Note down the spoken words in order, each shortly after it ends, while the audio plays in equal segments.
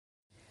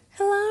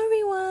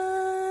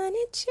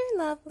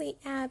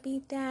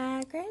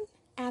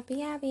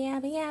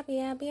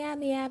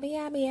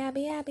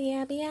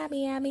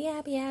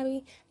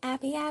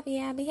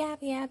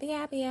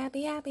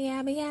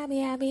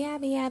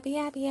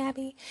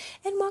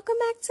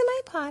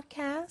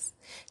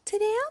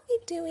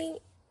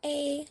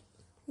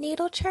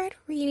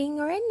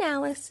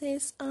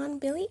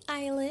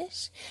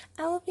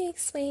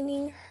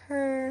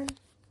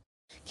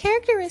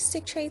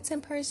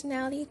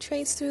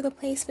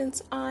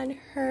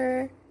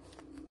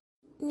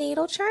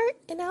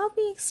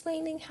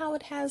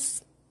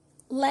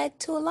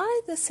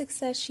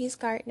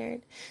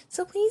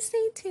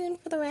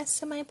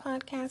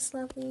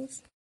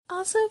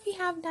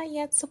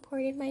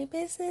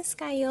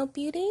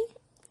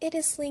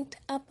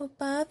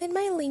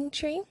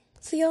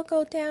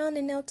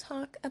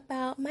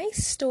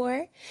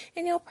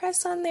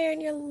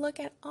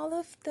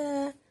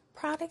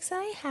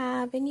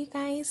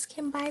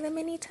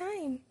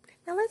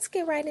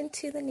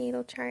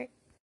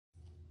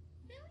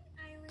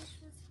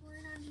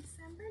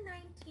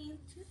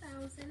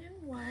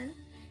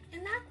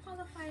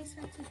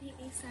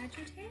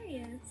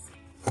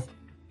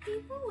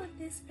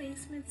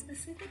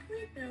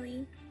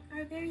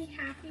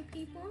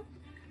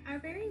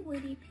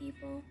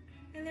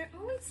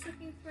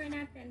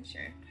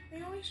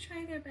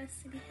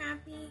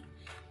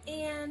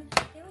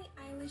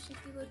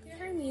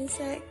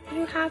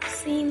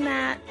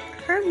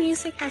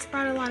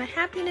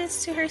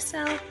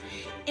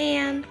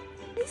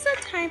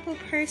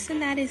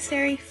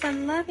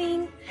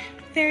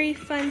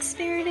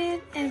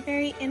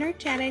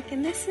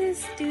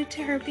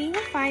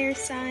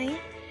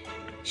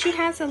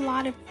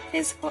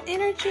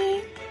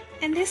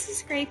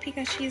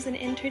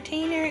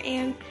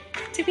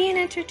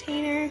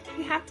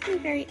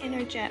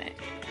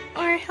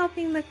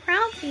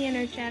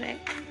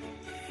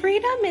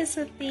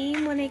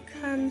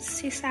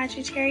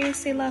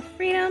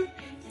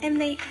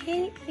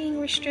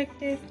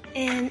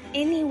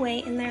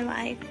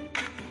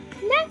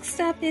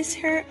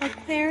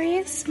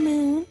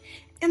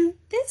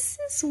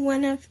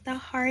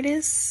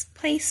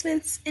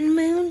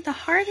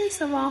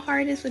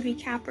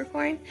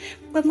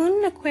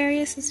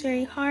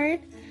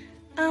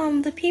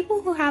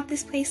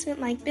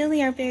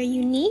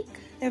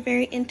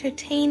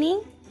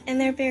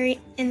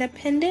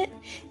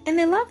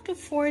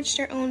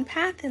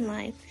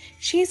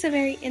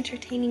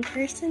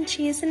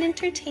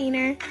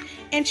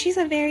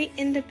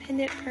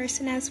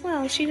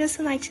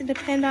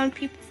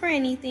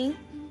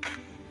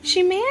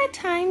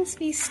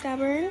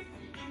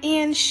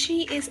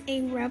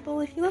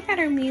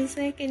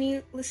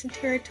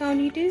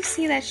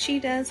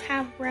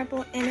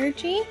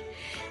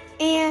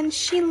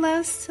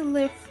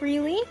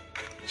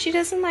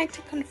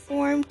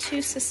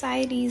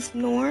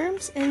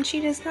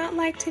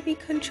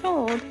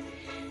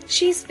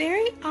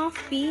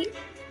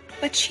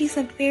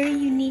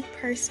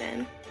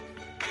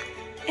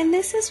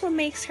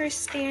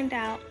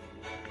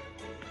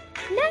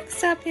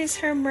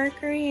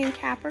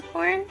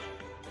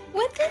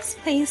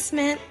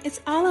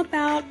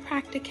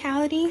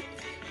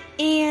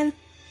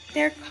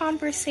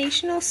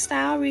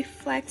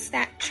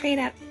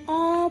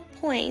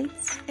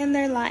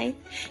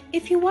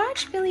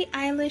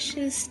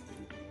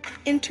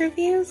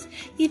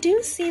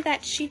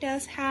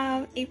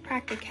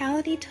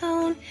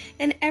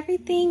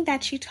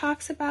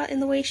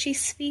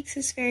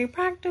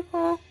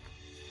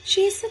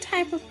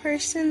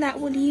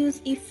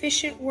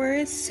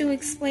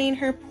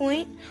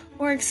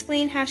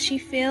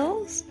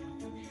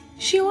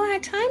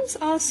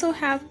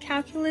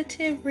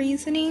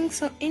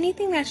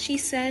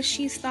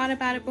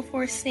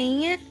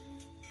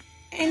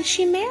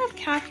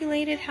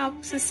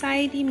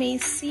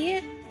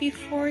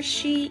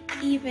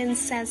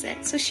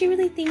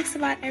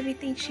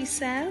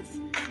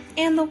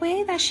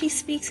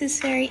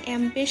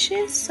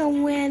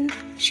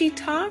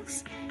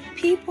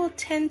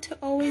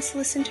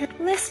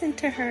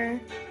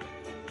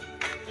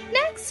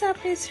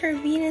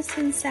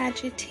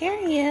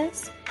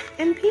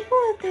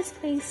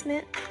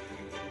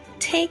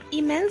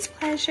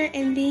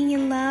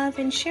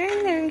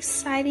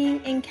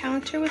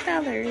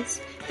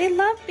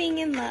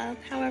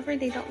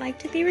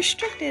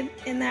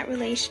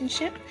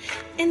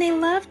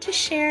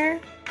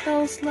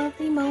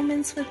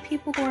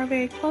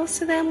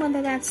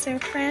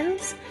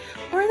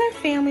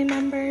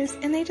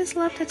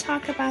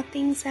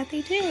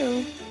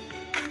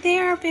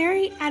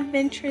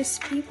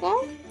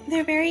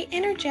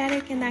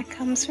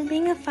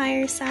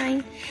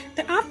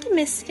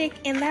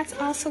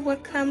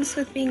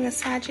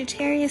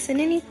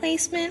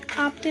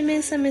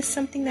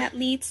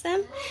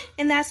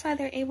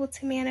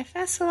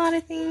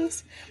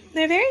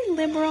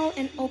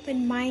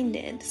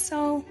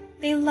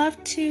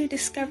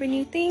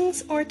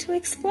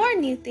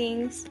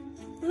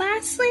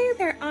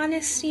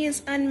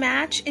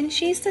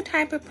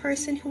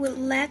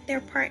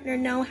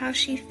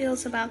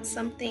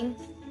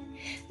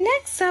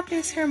Next up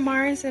is her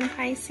Mars in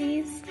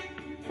Pisces.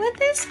 With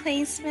this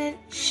placement,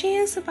 she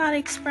is about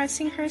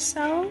expressing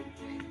herself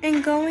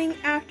and going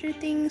after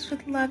things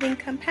with love and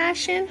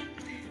compassion.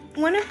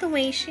 One of the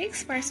ways she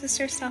expresses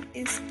herself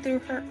is through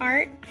her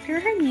art, through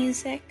her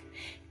music,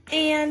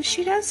 and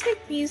she does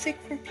make music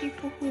for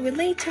people who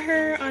relate to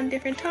her on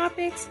different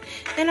topics,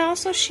 and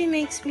also she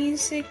makes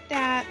music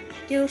that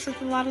deals with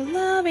a lot of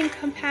love and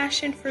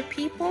compassion for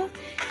people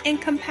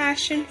and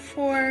compassion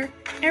for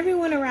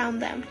everyone around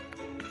them.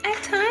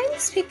 At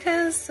times,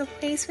 because the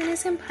placement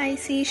is in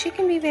Pisces, she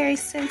can be very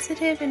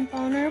sensitive and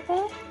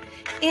vulnerable,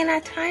 and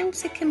at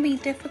times it can be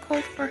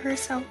difficult for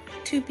herself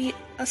to be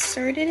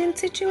asserted in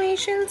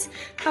situations.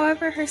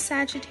 However, her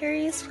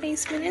Sagittarius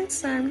placement in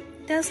Sun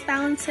does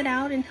balance it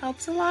out and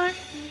helps a lot,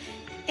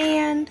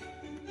 and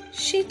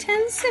she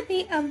tends to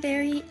be a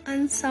very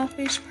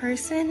unselfish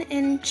person,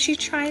 and she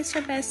tries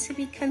her best to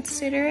be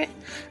considerate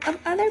of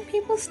other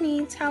people's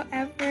needs.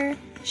 However,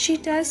 she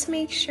does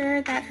make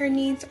sure that her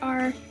needs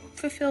are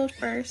fulfilled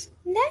first.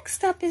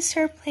 Next up is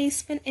her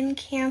placement in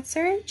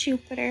Cancer and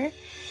Jupiter.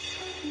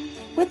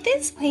 With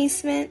this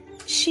placement,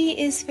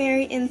 she is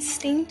very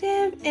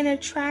instinctive and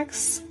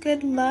attracts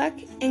good luck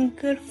and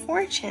good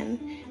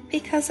fortune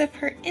because of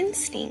her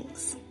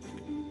instincts.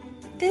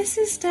 This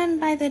is done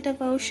by the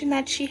devotion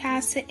that she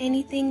has to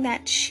anything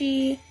that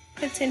she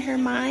puts in her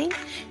mind.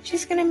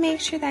 She's going to make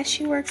sure that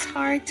she works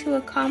hard to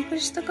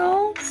accomplish the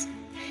goals,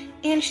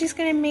 and she's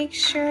going to make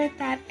sure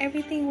that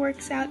everything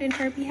works out in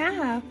her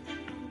behalf.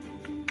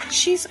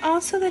 She's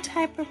also the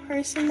type of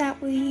person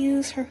that will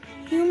use her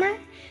humor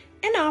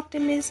and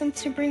optimism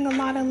to bring a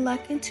lot of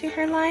luck into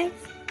her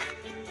life.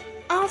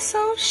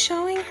 Also,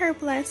 showing her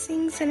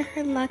blessings and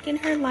her luck in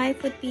her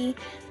life would be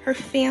her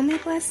family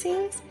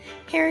blessings,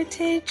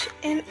 heritage,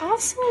 and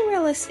also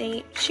real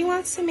estate. She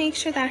wants to make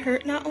sure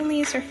that not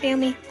only is her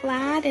family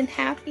glad and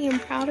happy and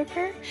proud of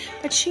her,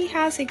 but she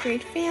has a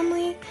great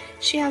family,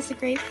 she has a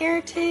great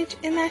heritage,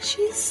 and that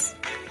she's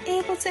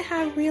able to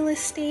have real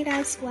estate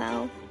as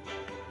well.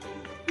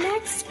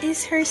 Next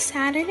is her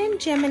Saturn in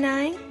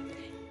Gemini,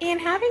 and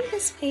having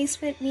this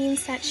placement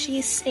means that she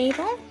is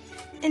stable,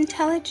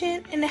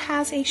 intelligent, and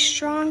has a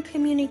strong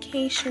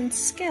communication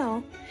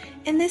skill.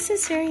 And this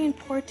is very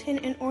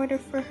important in order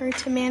for her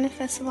to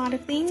manifest a lot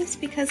of things,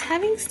 because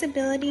having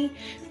stability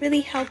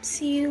really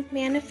helps you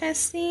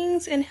manifest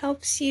things and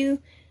helps you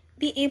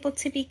be able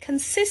to be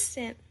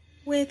consistent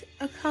with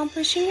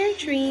accomplishing your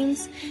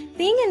dreams.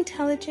 Being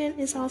intelligent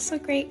is also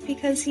great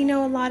because you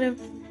know a lot of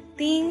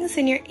things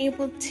and you're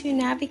able to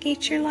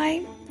navigate your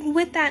life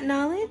with that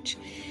knowledge.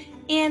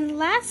 And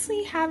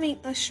lastly, having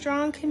a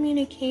strong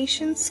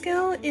communication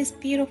skill is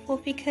beautiful,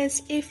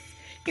 because if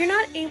you're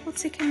not able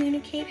to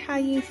communicate how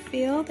you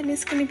feel, then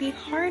it's going to be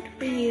hard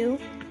for you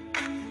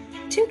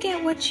to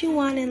get what you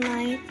want in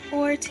life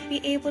or to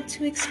be able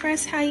to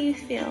express how you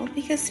feel,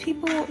 because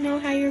people won't know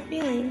how you're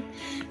feeling.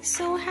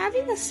 So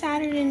having a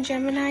Saturn in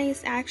Gemini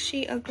is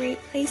actually a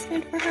great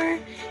placement for her,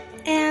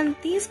 and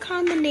these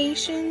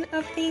combination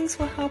of things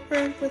will help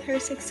her with her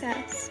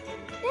success.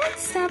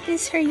 Next up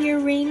is her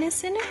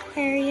Uranus in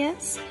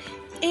Aquarius,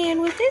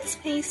 and with this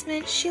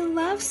placement, she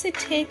loves to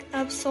take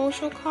up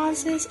social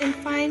causes and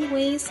find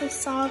ways of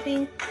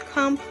solving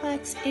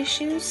complex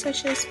issues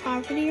such as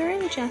poverty or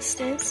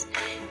injustice.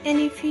 And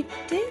if you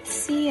did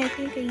see, I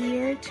think a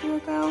year or two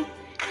ago,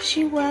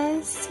 she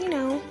was,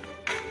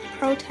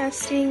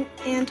 protesting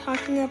and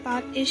talking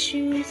about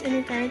issues in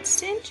regards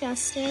to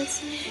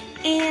injustice,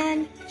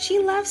 and she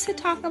loves to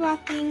talk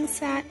about things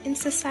that in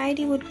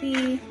society would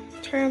be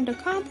termed a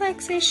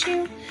complex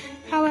issue.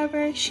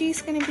 However,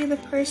 she's going to be the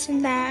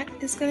person that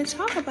is going to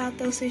talk about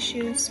those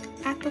issues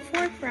at the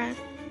forefront.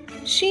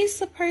 She's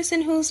the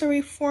person who's a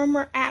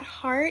reformer at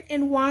heart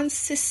and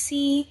wants to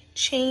see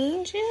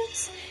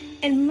changes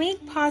and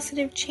make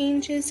positive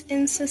changes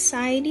in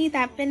society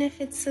that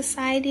benefits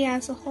society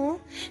as a whole.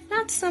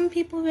 Not some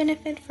people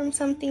benefit from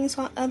some things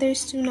while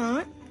others do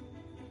not.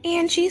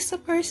 And she's the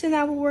person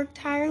that will work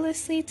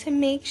tirelessly to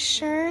make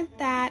sure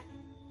that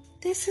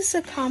this is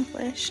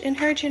accomplished in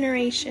her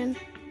generation.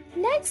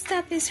 Next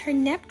up is her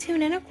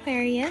Neptune in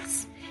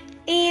Aquarius.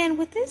 And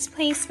with this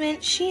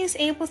placement, she is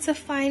able to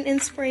find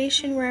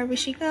inspiration wherever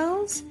she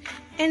goes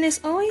and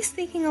is always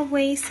thinking of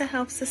ways to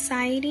help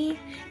society.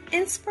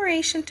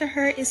 Inspiration to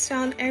her is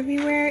found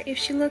everywhere. If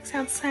she looks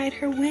outside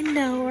her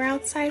window or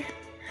outside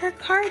her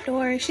car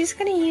door, she's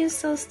going to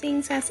use those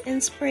things as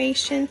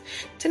inspiration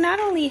to not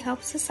only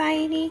help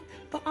society,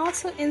 but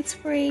also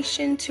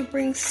inspiration to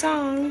bring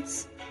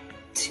songs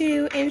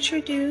to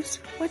introduce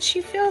what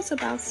she feels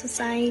about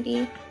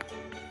society.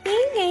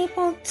 Being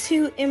able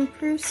to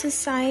improve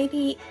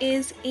society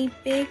is a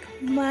big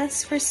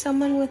must for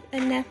someone with a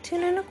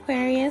Neptune and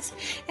Aquarius.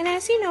 And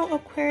as you know,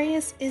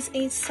 Aquarius is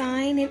a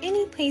sign in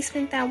any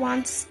placement that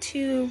wants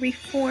to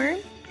reform.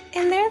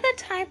 And they're the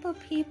type of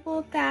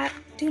people that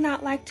do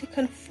not like to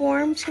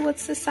conform to what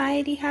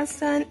society has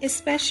done,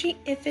 especially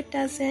if it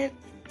doesn't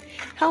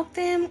help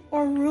them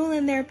or rule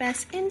in their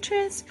best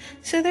interest.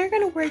 So they're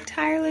going to work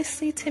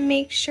tirelessly to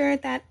make sure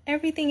that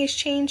everything is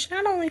changed,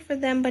 not only for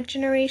them, but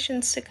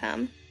generations to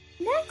come.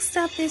 Next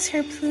up is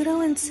her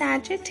Pluto in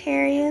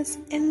Sagittarius,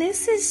 and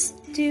this is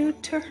due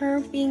to her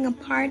being a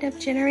part of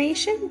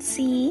Generation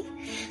Z.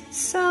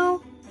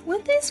 So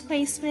with this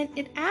placement,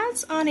 it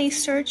adds on a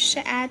search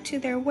to add to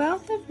their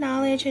wealth of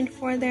knowledge and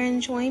for their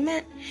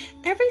enjoyment.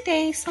 Every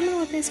day, someone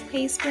with this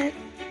placement,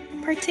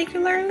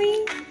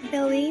 particularly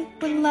Billy,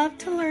 would love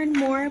to learn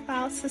more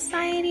about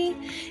society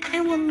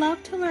and would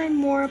love to learn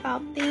more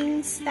about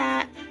things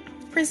that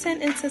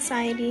present in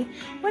society.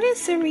 What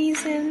is the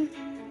reason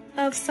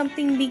of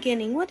something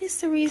beginning? What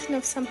is the reason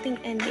of something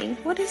ending?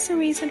 What is the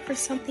reason for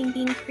something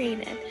being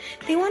created?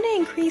 They want to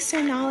increase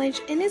their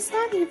knowledge, and it's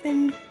not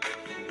even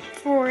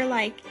for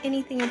like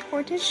anything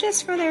important. It's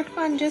just for their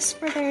fun, just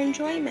for their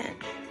enjoyment.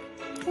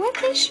 With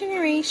this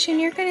generation,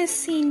 you're going to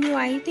see new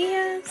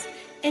ideas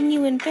and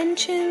new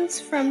inventions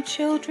from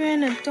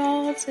children,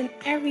 adults, and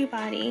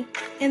everybody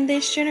in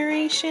this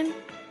generation,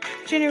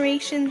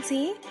 Generation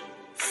Z.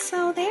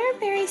 So they are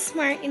very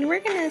smart, and we're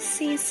going to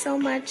see so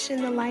much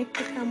in the life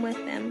to come with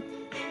them.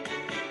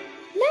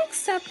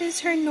 Next up is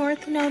her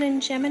North Node in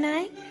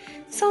Gemini.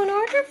 So in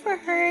order for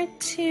her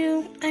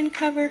to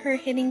uncover her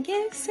hidden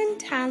gifts and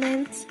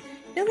talents,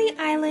 Billie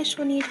Eilish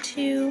will need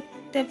to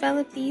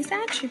develop these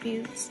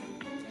attributes.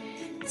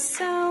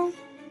 So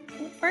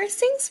first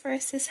things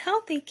first is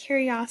healthy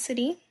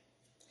curiosity,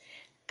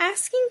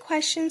 asking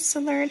questions to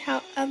learn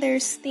how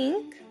others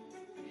think,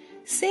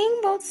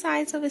 seeing both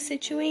sides of a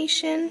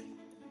situation,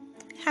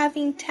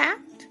 having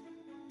tact,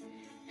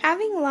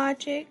 having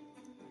logic,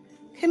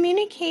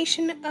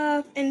 communication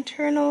of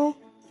internal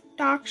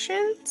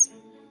doctrines,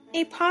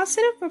 a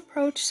positive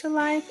approach to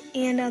life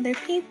and other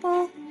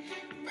people,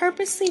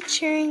 purposely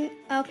cheering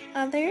up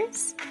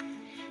others,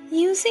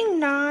 using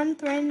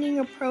non-threatening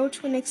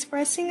approach when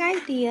expressing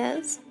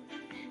ideas,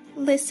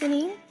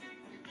 listening,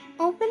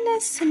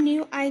 openness to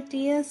new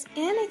ideas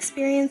and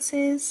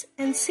experiences,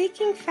 and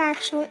seeking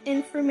factual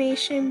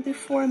information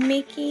before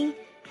making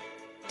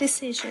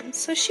decisions.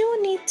 So she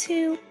will need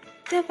to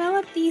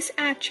develop these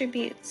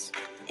attributes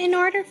in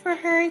order for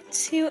her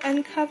to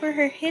uncover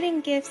her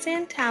hidden gifts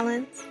and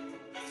talents.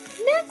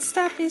 Next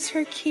up is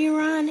her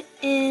Chiron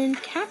in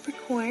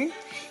Capricorn,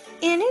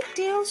 and it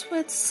deals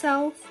with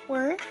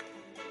self-worth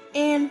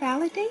and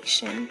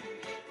validation.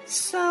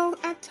 So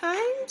at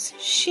times,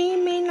 she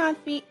may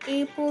not be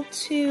able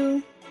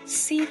to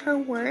see her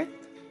worth,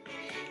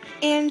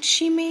 and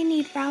she may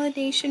need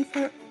validation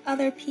from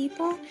other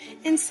people,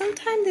 and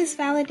sometimes this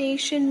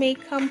validation may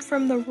come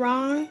from the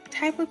wrong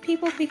type of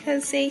people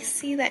because they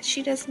see that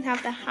she doesn't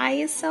have the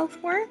highest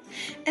self-worth,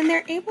 and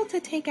they're able to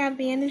take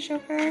advantage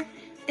of her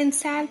and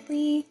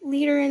sadly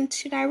lead her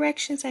into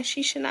directions that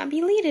she should not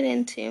be led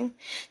into.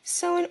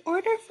 So in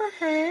order for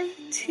her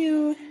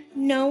to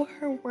know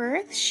her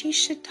worth, she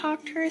should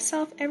talk to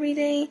herself every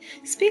day,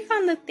 speak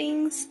on the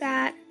things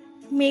that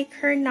make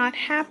her not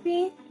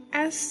happy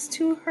as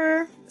to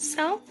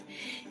herself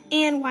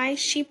and why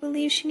she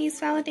believes she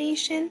needs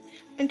validation.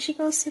 When she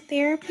goes to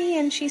therapy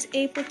and she's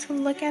able to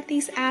look at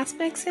these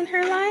aspects in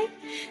her life,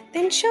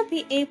 then she'll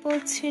be able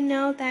to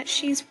know that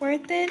she's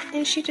worth it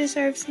and she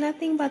deserves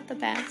nothing but the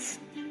best.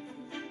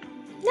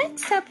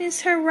 Next up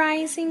is her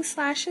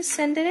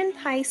rising/ascendant in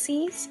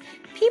Pisces.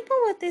 People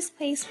with this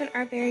placement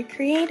are very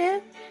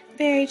creative,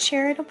 very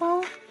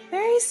charitable,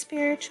 very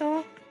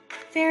spiritual,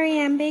 very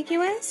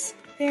ambiguous,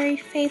 very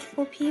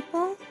faithful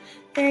people,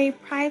 very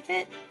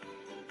private,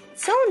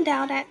 zoned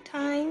out at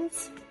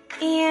times,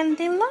 and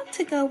they love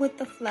to go with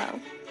the flow.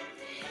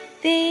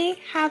 They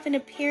have an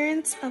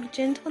appearance of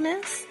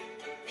gentleness,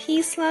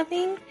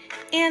 peace-loving,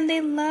 and they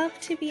love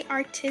to be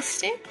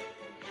artistic.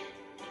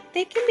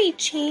 They can be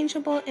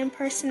changeable in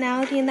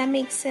personality, and that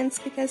makes sense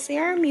because they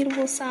are a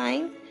mutable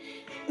sign.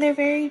 They're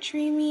very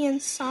dreamy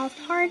and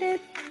soft-hearted.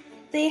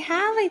 They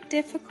have a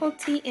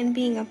difficulty in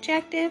being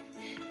objective.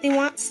 They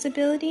want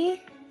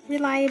stability,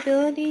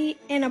 reliability,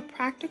 and a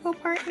practical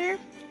partner.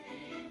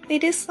 They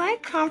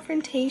dislike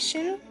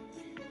confrontation.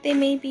 They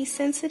may be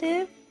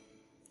sensitive,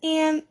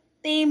 and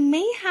they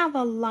may have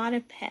a lot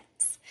of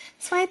pets.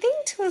 So I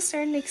think to a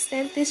certain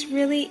extent, this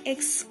really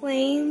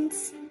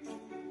explains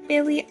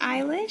Billie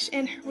Eilish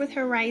and with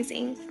her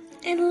rising.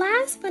 And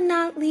last but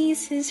not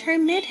least is her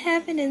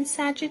midheaven in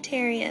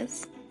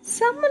Sagittarius.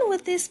 Someone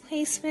with this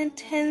placement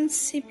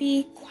tends to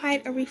be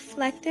quite a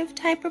reflective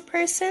type of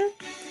person.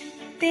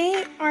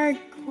 They are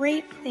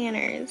great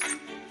planners.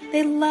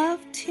 They love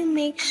to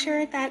make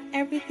sure that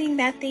everything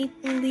that they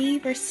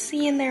believe or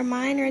see in their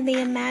mind or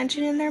they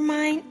imagine in their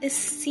mind is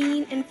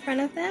seen in front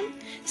of them.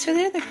 So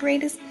they're the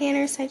greatest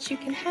planners that you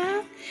can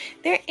have.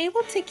 They're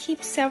able to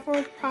keep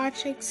several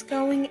projects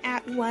going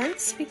at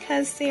once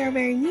because they are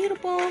very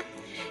mutable.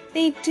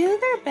 They do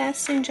their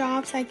best in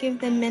jobs that give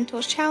them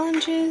mental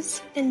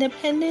challenges,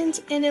 independence,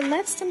 and it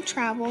lets them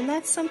travel. And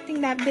that's something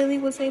that Billie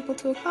was able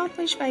to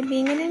accomplish by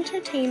being an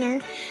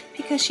entertainer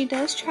because she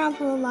does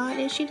travel a lot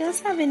and she does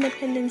have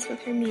independence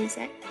with her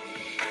music.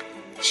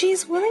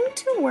 She's willing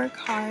to work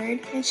hard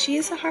and she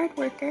is a hard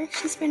worker.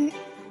 She's been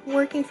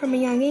working from a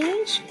young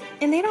age,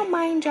 and they don't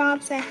mind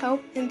jobs that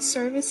help in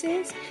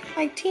services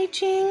like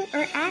teaching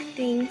or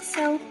acting.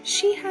 So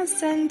she has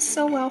done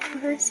so well for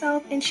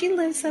herself, and she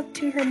lives up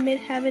to her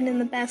midheaven in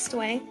the best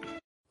way.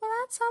 Well,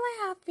 that's all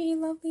I have for you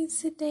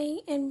lovelies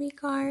today in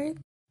regard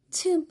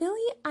to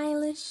Billie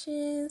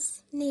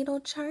Eilish's natal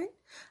chart.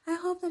 I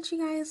hope that you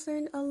guys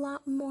learned a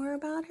lot more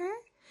about her,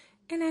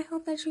 and I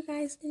hope that you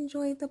guys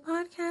enjoyed the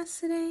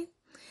podcast today.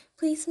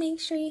 Please make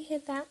sure you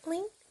hit that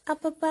link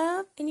up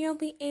above, and you'll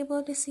be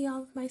able to see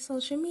all of my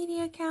social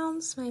media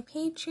accounts, my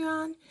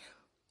Patreon,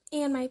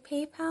 and my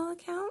PayPal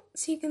account,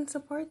 so you can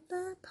support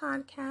the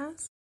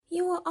podcast.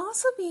 You will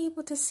also be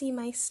able to see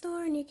my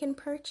store, and you can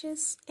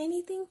purchase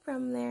anything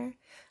from there.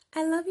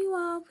 I love you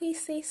all.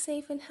 Please stay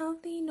safe and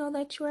healthy. Know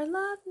that you are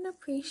loved and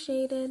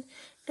appreciated.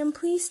 And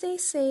please stay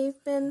safe.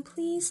 And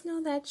please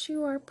know that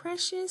you are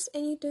precious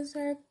and you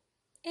deserve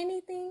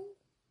anything.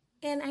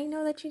 And I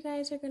know that you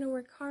guys are going to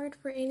work hard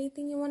for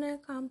anything you want to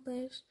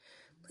accomplish.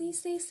 Please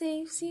stay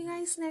safe. See you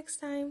guys next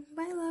time.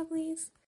 Bye, lovelies.